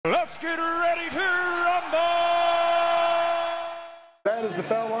that is the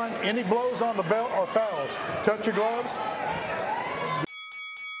foul line. Any blows on the belt are fouls. Touch your gloves.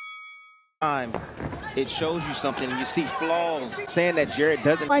 It shows you something, and you see flaws. Saying that Jarrett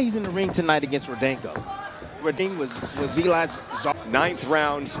doesn't. Why he's in the ring tonight against Rudenko? Rudenko was Eli's 9th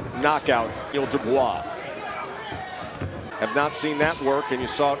round knockout. Dubois. Have not seen that work, and you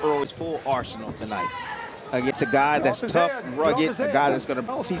saw it early. His full arsenal tonight. Against a guy that's tough, rugged, a guy that's going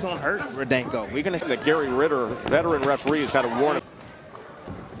to. Oh, if he's on hurt, Rudenko. We're going to. The Gary Ritter, veteran referee, has had a warning.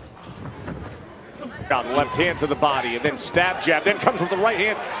 Got left hand to the body, and then stab jab, then comes with the right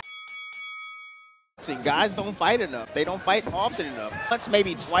hand. Guys don't fight enough. They don't fight often enough. Once,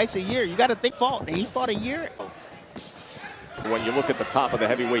 maybe twice a year. You got to think fought. And he fought a year. When you look at the top of the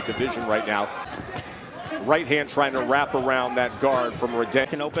heavyweight division right now, right hand trying to wrap around that guard from Rudenko.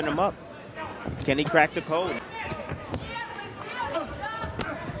 Can open him up. Can he crack the code?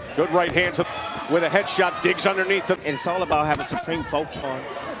 Good right hand with a headshot, digs underneath. And it's all about having supreme focus on.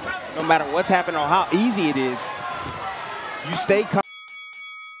 No matter what's happening or how easy it is, you stay calm.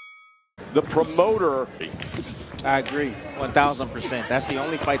 The promoter. I agree, 1,000%. That's the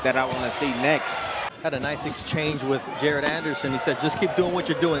only fight that I want to see next. Had a nice exchange with Jared Anderson. He said, just keep doing what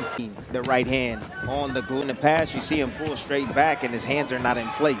you're doing. The right hand on the glue. In the past, you see him pull straight back, and his hands are not in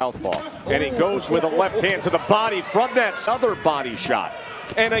place. Southpaw. And he goes with a left hand to the body from that other body shot.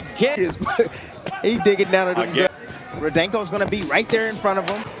 And again. He's digging down at him. Rudenko's going to be right there in front of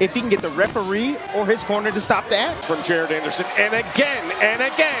him. If he can get the referee or his corner to stop that. From Jared Anderson, and again, and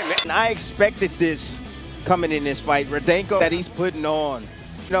again. And I expected this coming in this fight. Rudenko that he's putting on.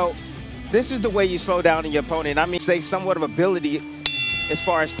 You know, this is the way you slow down your opponent. I mean, say somewhat of ability as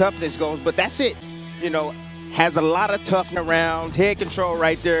far as toughness goes, but that's it. You know, has a lot of toughness around, head control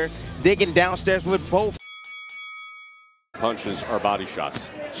right there, digging downstairs with both. Punches are body shots.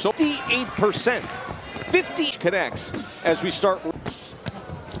 So 58%, 50 connects as we start.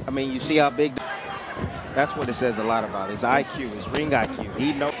 I mean, you see how big. That's what it says a lot about his IQ, his ring IQ.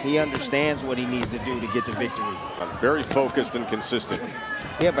 He understands what he needs to do to get the victory. Very focused and consistent.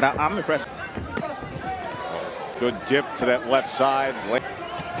 Yeah, but I'm impressed. Good dip to that left side.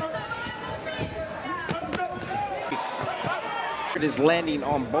 It is landing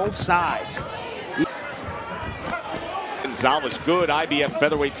on both sides. Gonzalez, good IBF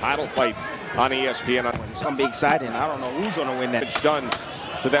featherweight title fight on ESPN. It's going to be exciting. I don't know who's going to win that. It's done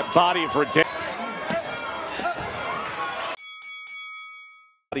to that body of Rudenko.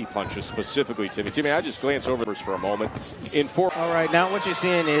 Body punches specifically, Timmy. I just glanced over this for a moment. All right, now what you're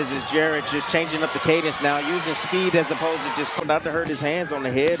seeing is Jarrett just changing up the cadence now, using speed as opposed to just not to hurt his hands on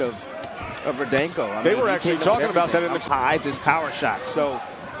the head of Rudenko. They were actually talking about that in the hides his power shots. So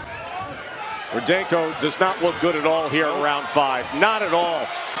Rudenko does not look good at all here in round 5. Not at all.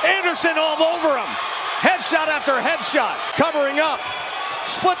 Anderson all over him. Headshot after headshot. Covering up.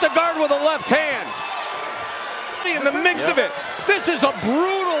 Split the guard with a left hand. In the mix of it. This is a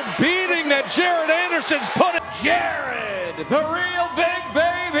brutal beating that Jared Anderson's put in. Jared, the real big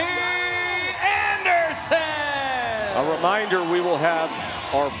baby, Anderson. A reminder, we will have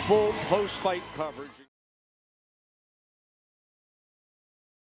our full post-fight coverage.